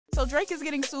So Drake is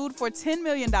getting sued for $10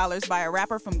 million by a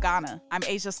rapper from Ghana. I'm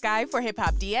Skye for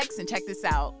HipHopDX, and check this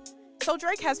out. So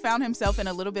Drake has found himself in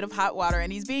a little bit of hot water,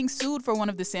 and he's being sued for one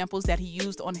of the samples that he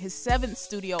used on his 7th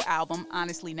studio album,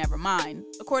 Honestly Nevermind.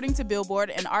 According to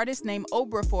Billboard, an artist named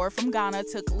Oatman from Ghana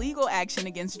took legal action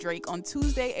against Drake on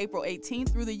Tuesday, April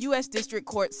 18th through the U.S. District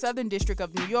Court, Southern District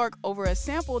of New York, over a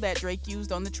sample that Drake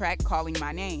used on the track Calling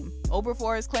My Name.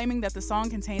 Oatman is claiming that the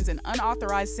song contains an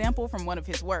unauthorized sample from one of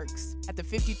his works. At the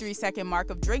 53-second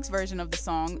mark of Drake's version of the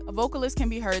song, a vocalist can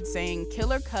be heard saying,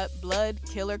 "Killer cut, blood,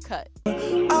 killer cut."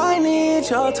 I need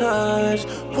your touch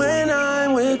when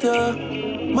I'm with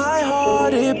you. My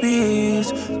heart, it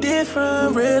beats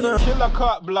different rhythm. Killer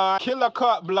cut, blood, killer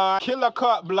cut, blood, killer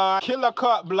cut, blood, killer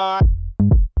cut, blood.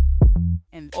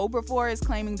 And Oatman is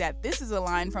claiming that this is a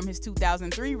line from his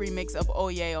 2003 remix of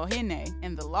Oye Ohene,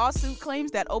 and the lawsuit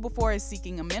claims that Oatman is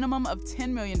seeking a minimum of $10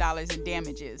 million in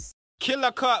damages.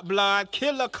 Killer cut, blood,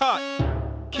 killer cut.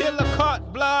 Killer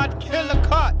cut, blood, killer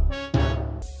cut.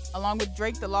 Along with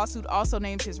Drake, the lawsuit also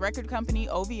names his record company,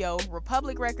 OVO,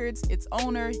 Republic Records, its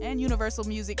owner, and Universal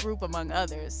Music Group, among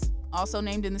others. Also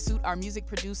named in the suit are music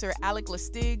producer Alexis,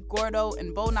 Gordo,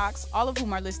 and Bonox, all of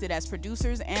whom are listed as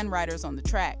producers and writers on the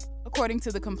track. According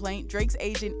to the complaint, Drake's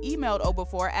agent emailed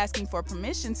Oatman asking for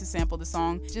permission to sample the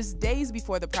song just days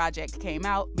before the project came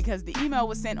out, because the email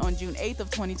was sent on June 8th of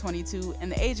 2022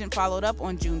 and the agent followed up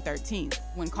on June 13th.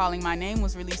 When Calling My Name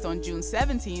was released on June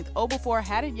 17th, Oatman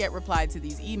hadn't yet replied to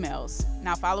these emails.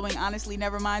 Now, following Honestly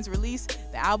Nevermind's release,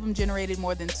 the album generated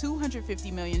more than 250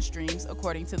 million streams,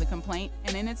 according to the complaint,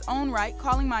 and in its own right,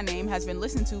 Calling My Name has been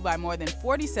listened to by more than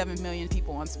 47 million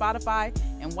people on Spotify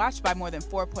and watched by more than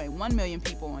 4.1 million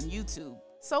people on YouTube.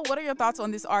 So what are your thoughts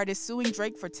on this artist suing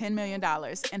Drake for $10 million?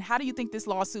 And how do you think this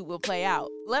lawsuit will play out?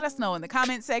 Let us know in the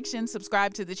comment section,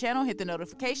 subscribe to the channel, hit the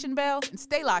notification bell, and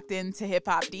stay locked in to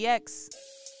HipHopDX.